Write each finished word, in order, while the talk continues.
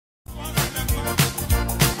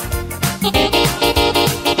Du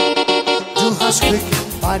hast Glück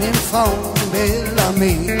bei den Frauen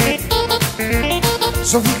Bellamy,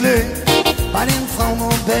 so viel Glück bei den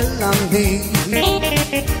Frauen Bellamy.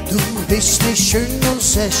 Du bist nicht schön und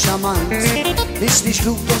sehr charmant, bist nicht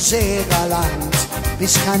klug und sehr galant,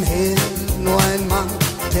 bist kein Held, nur ein Mann,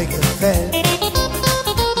 der gefällt.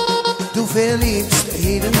 Du verliebst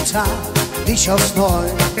jeden Tag dich aufs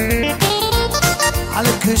Neue,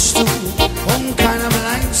 alle küsst du, keiner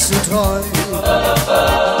bleibst du treu.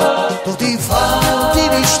 Doch die Frau, die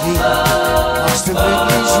dich liebt, machst du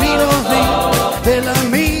glücklich wie noch nie.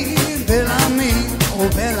 Bellamy, Bellamy, oh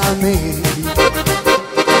Bellamy.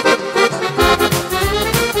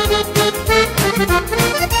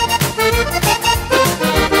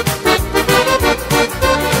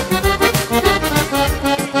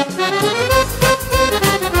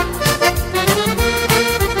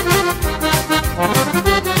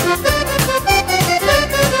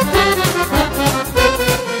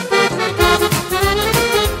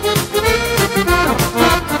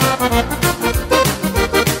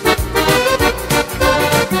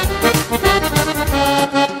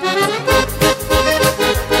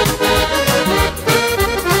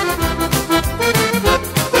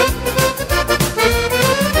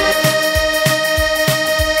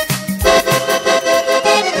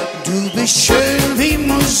 Schön wie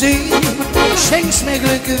Musik, schenkst mir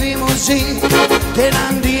Glück wie Musik, denn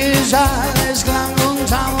an dir ist alles Klang und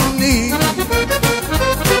Harmonie.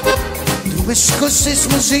 Du bist Kuss ist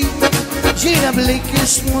Musik, jeder Blick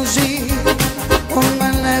ist Musik, und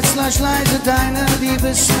mein Herz lauscht leise deiner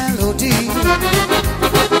Liebesmelodie.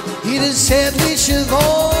 Jedes zärtliche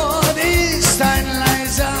Wort ist ein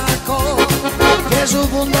leiser Akkord, der so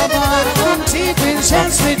wunderbar und tief ins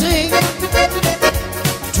Herz mitdringt.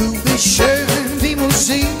 Du bist schön wie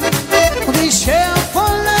Musik und ich hör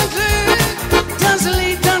voller Glück das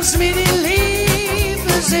Lied, das mir die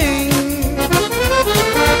Liebe singt.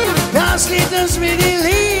 Das Lied, das mir die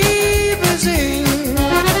Liebe singt.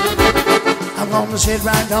 I'm gonna sit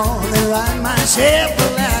right on and ride myself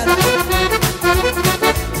flat.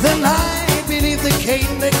 The night beneath the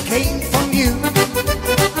cane that came from you.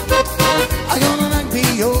 I'm gonna not be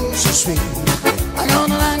yours so sweet. I'm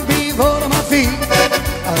gonna not be both of my feet.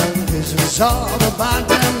 This is all about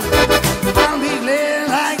them. I'll be glad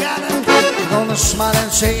I got them. I'm gonna smile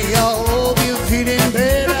and say, I hope you're feeling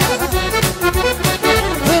better.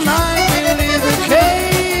 The night beneath the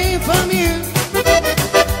came from you.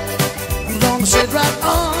 I'm gonna sit right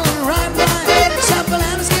on and ride my sample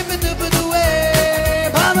and skip it up and away.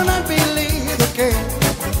 But the night beneath the came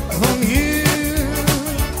from you.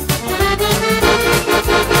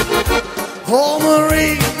 Oh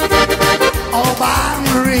Marie, oh my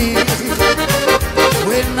Marie,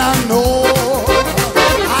 when I know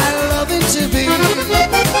I love it to be.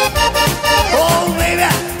 Oh baby,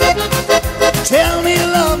 tell me you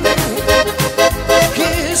love me,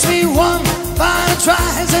 kiss me one by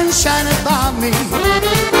tries and shine it by me.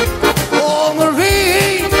 Oh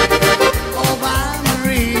Marie, oh my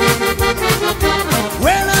Marie,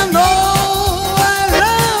 when I know I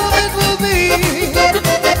love it will be.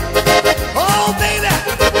 Oh baby,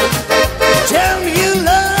 tell me you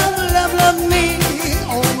love, love, love me.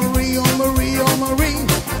 Oh Marie, oh Marie, oh Marie,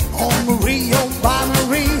 oh Marie, oh by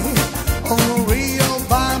Marie, oh Marie, oh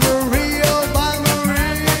by Marie, oh by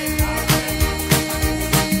Marie.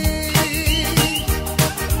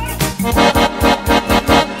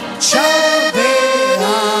 Ciao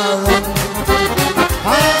Bella,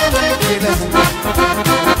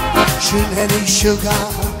 schön hätte ich Sugar,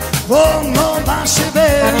 oh no, was ich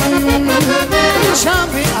will. Ciao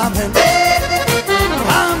Bella, I've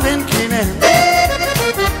killing.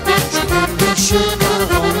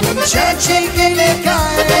 Chicken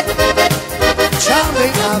guy,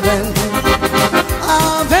 Charlie, I've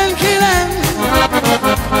been killing.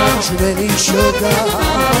 Shredding sugar,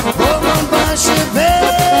 woman, but she bed.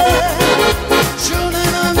 Shouldn't I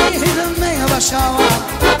make a man of a shower?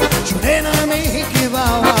 Shouldn't I make give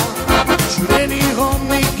our? Shouldn't he home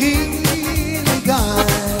make a guy?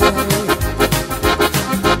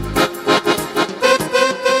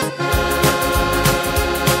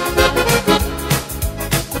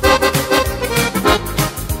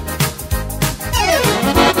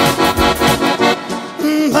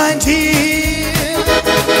 Bei dir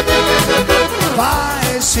war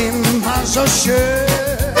es immer so schön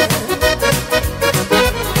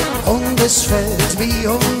und es fällt wie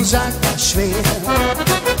unsagbar schwer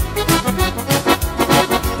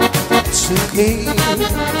zu gehen,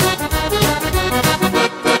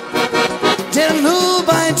 denn nur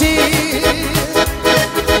bei dir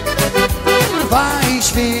war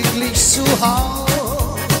ich wirklich zu Haus.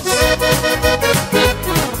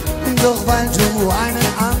 doch weil du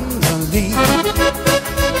einen anderen liebst,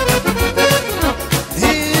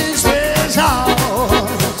 ist es aus.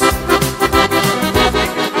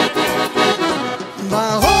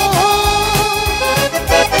 Warum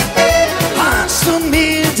hast du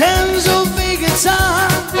mir denn so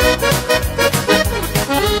wehgetan?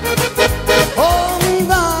 Und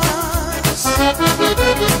was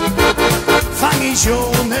fang ich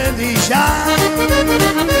ohne dich an?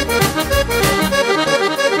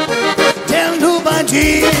 Denn du bei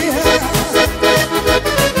dir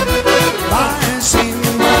war es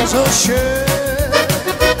immer so schön,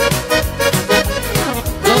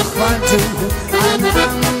 doch weil du einen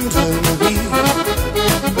anderen liebst,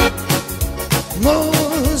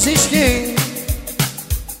 muss ich gehen.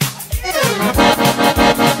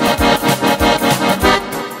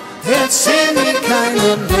 Erzähl mir keine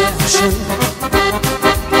Märchen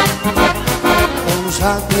und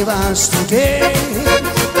sag mir, was du denkst.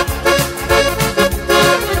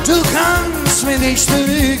 Du kannst mir nicht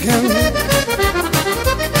belügen,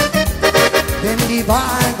 denn die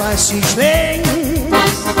Wahrheit weiß ich längst.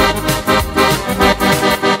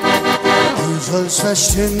 Du sollst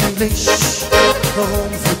verständlich,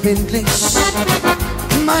 warum verbindlich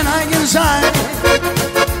mein eigen sein.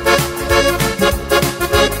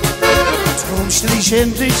 Drum stell ich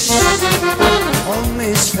endlich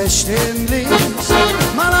unmissverständlich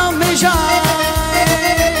mal auf mich ein.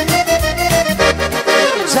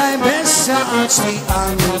 Sei besser als die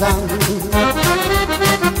anderen,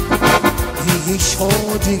 die ich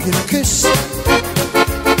vor dir geküsst.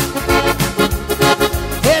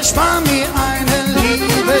 Erspar mir eine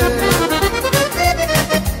Liebe,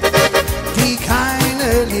 die keine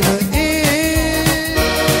Liebe ist.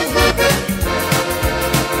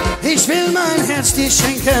 Ich will mein Herz dir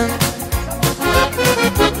schenken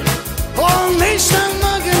und nicht an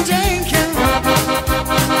morgen denken.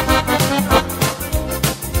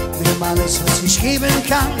 Nimm alles, was ich geben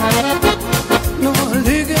kann, nur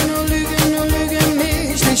lüge, nur lüge, nur lüge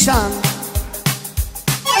mich nicht an.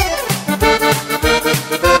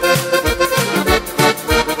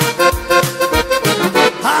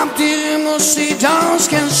 Habt ihr Musik, das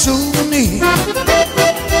kennst du nie.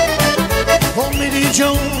 Und mit die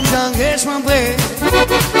Jones, dann geht's mal breit.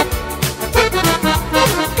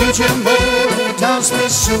 Geht ihr Mode, das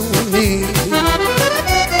bist du nie.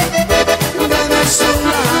 Wenn es so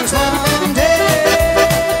langs man denkt,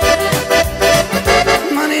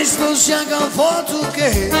 man ist bloß ja gar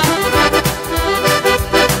português.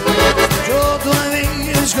 Todo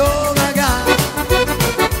amigos gogagar,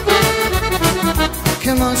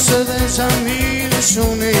 que mostra des amigos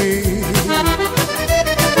unir.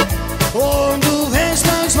 Und du wirst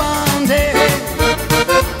langs man denkt,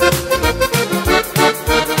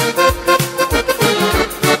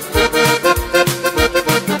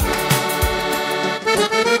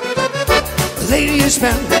 ladies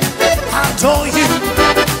man, I adore you.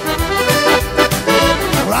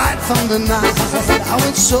 Right from the night I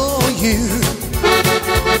went saw you,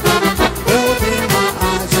 opened my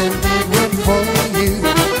eyes and did wait for you.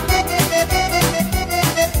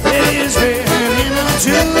 Ladies man, you know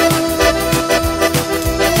too.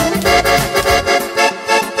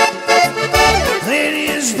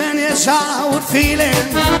 Ladies man, yes I would feel it.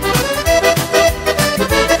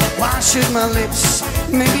 Why should my lips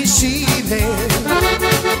maybe see it?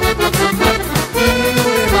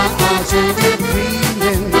 My eyes and deep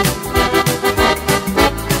breathing.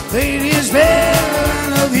 Ladies man,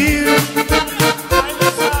 I love you.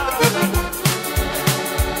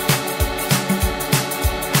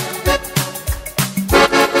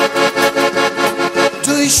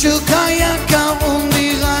 Durch Schukkajaka und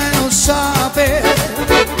die Rhinosape,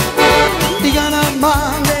 die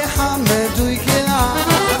Ganaman, der Hammer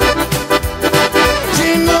durchgeladen.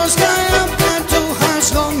 Ginos Kajaka, du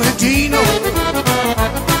hast Romedino.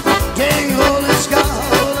 Ding, let's go,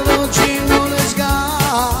 little Gino, let's go.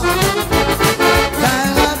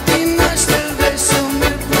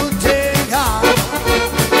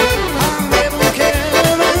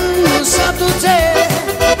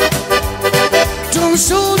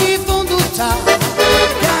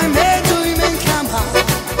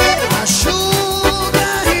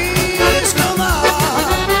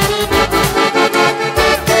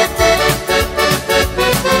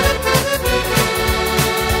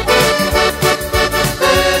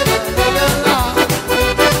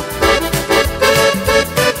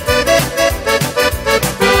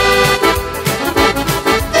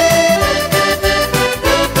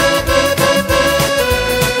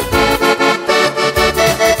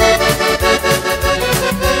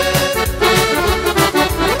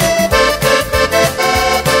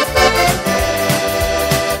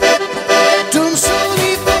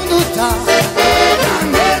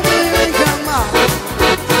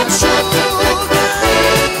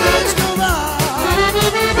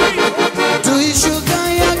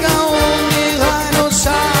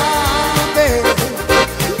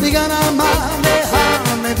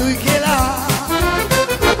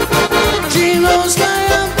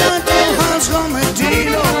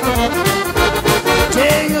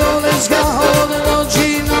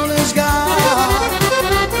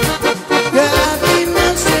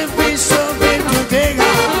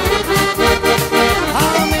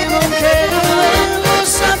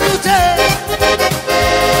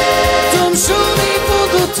 Nessuno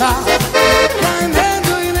potuta,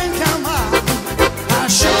 cantando in cama,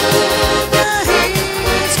 asciutta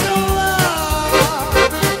his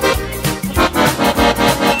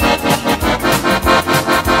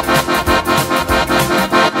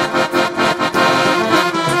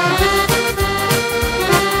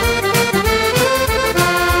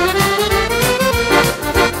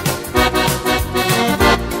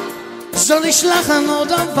Soll ich lachen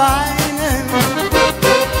oder weinen?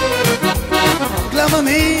 Glaube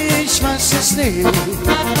mir, ich weiß es nicht.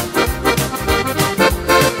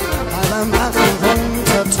 Aber machen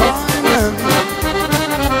runter träumen,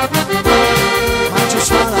 manches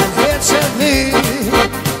Mal ein Herz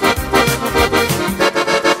erbricht.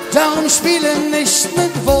 Darum spiele nicht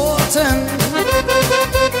mit Worten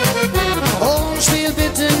und spiel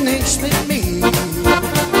bitte nicht mit mir.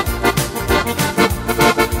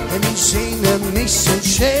 Denn ich singe nicht so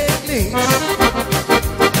schädlich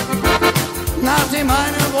nach dem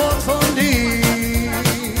einen Wort von dir.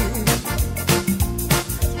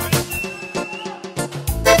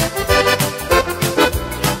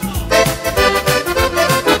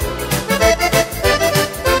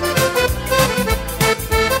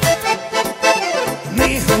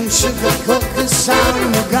 Me un sugar cookie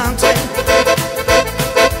sound gigante,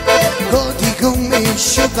 godi gummi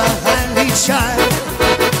sugar highly child.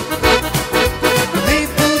 Me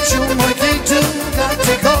put you my cake to got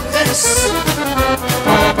to cook.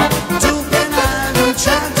 Tu penado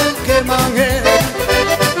chanto che manche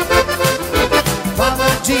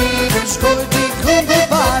Pavatine scordi con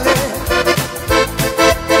globale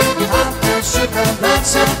Apasciuta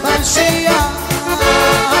brazza pascia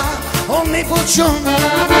Ogni puccion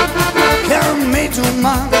che a me tu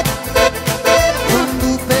man Con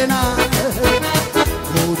tu penale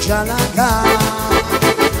Cuccia la gara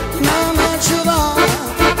Nana ciuva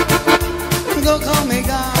Go come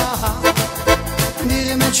ga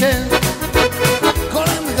Dirmi c'è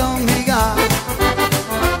Colem come ga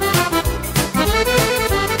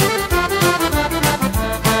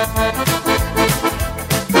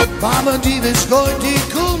Baba di viscotti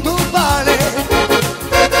con tu pare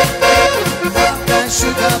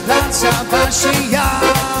Apasciuta piazza pascia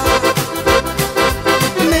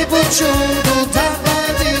Mi pucciuto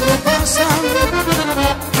tapa di rupassa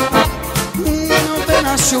Non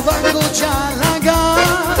appena sciuvango già la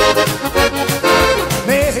gara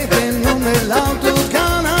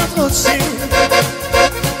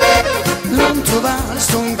Non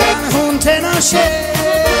trovaste un cane un tenaces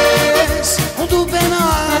Un tu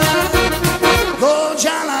penare Go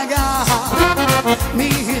già la gara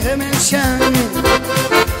Mi remercian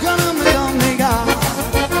Che non mi ga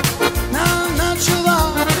Non ci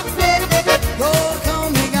va Go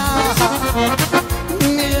come ga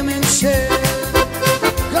Mi remercian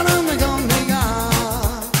Che non mi ga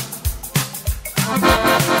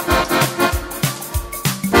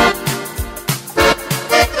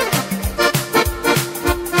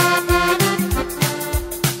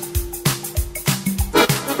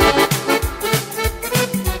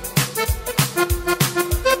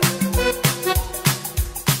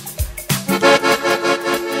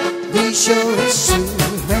Be sure it's true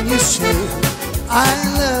when you say I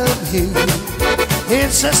love you.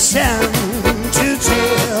 It's a sin to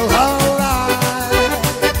tell a lie.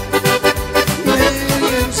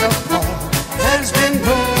 Millions of hearts has been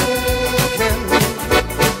broken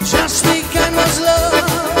just because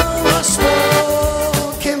love was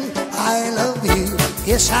spoken. I love you,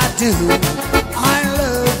 yes I do. I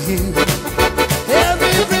love you.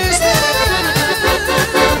 Every reason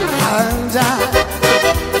I'll die.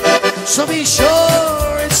 So be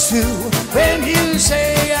sure it's true when you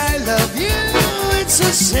say I love you. It's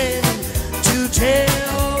a sin to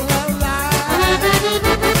tell a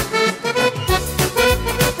lie.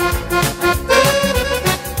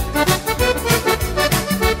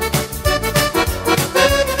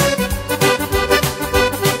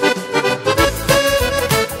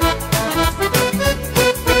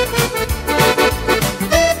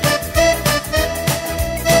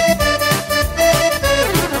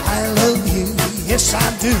 Yes, I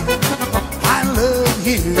do. I love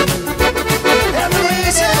you. Every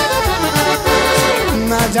reason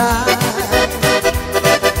I die.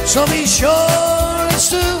 So be sure it's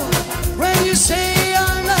true when you say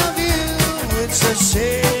I love you. It's a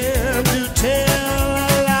sin to tell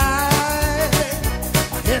a lie.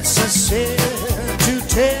 It's a sin to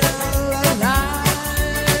tell a lie.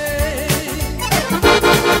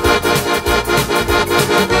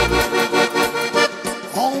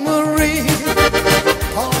 Oh, Marie.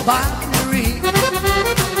 Binary,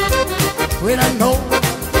 when I know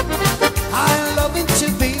I love it to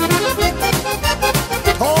be.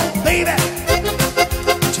 Oh, baby.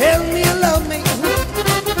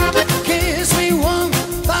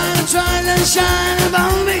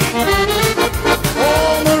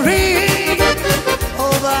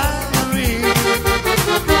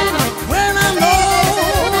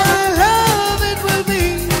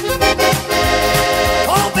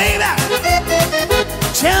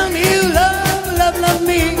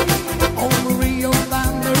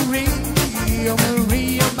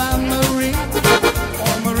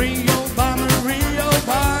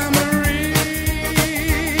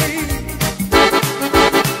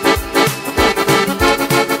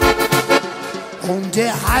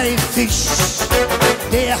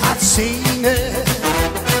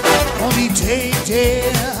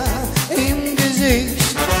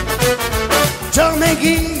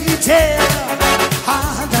 der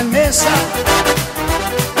hat ein Messer.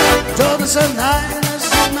 Doch das allein, das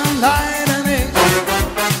sieht man leider nicht.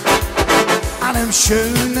 An einem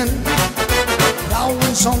schönen,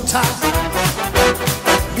 blauen Sonntag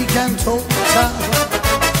liegt ein toter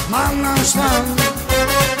Mann am Strand.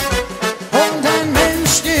 Und ein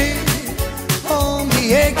Mensch geht um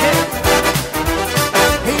die Ecke,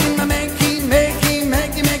 ihn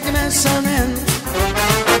Mackie Messer nennt.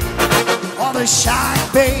 Oh, the shy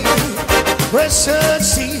babe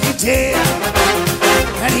research the deer,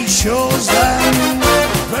 and he shows them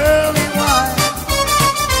pearly white.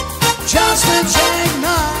 Just a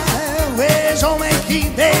jackknife, where's old Mackie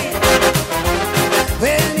babe?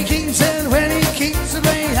 When he keeps it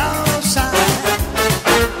way outside.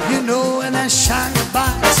 You know when that shine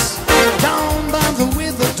bites down by the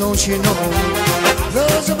river, don't you know?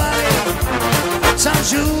 There's a body, some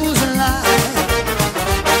shoes and light.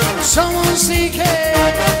 Someone seeking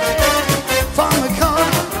from the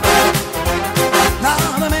corner.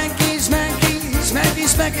 Now the Mackie's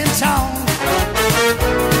back in town.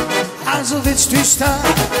 Also wird's düster.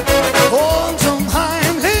 Oh,